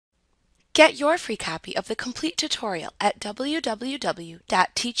Get your free copy of the complete tutorial at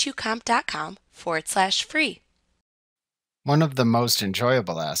www.teachucomp.com/free. One of the most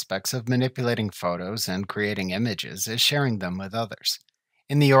enjoyable aspects of manipulating photos and creating images is sharing them with others.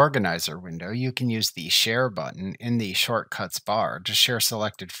 In the Organizer window, you can use the Share button in the Shortcuts bar to share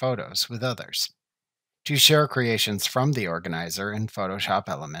selected photos with others. To share creations from the Organizer in Photoshop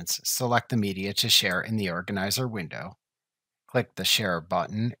Elements, select the media to share in the Organizer window, click the Share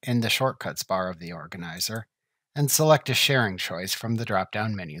button in the Shortcuts bar of the Organizer, and select a sharing choice from the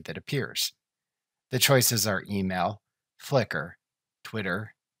drop-down menu that appears. The choices are email, Flickr,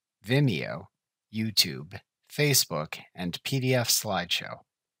 Twitter, Vimeo, YouTube, Facebook, and PDF slideshow.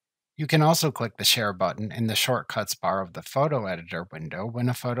 You can also click the Share button in the Shortcuts bar of the Photo Editor window when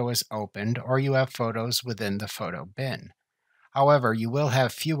a photo is opened or you have photos within the photo bin. However, you will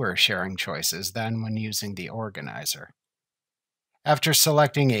have fewer sharing choices than when using the Organizer. After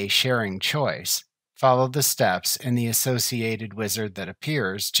selecting a sharing choice, follow the steps in the associated wizard that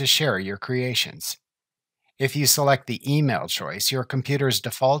appears to share your creations. If you select the email choice, your computer's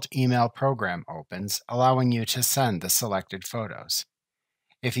default email program opens, allowing you to send the selected photos.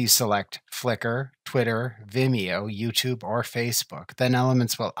 If you select Flickr, Twitter, Vimeo, YouTube, or Facebook, then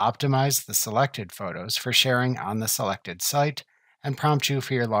Elements will optimize the selected photos for sharing on the selected site and prompt you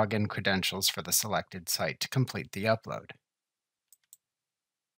for your login credentials for the selected site to complete the upload.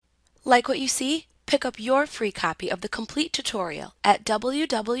 Like what you see? Pick up your free copy of the complete tutorial at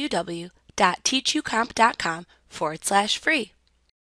www.teachucomp.com/free.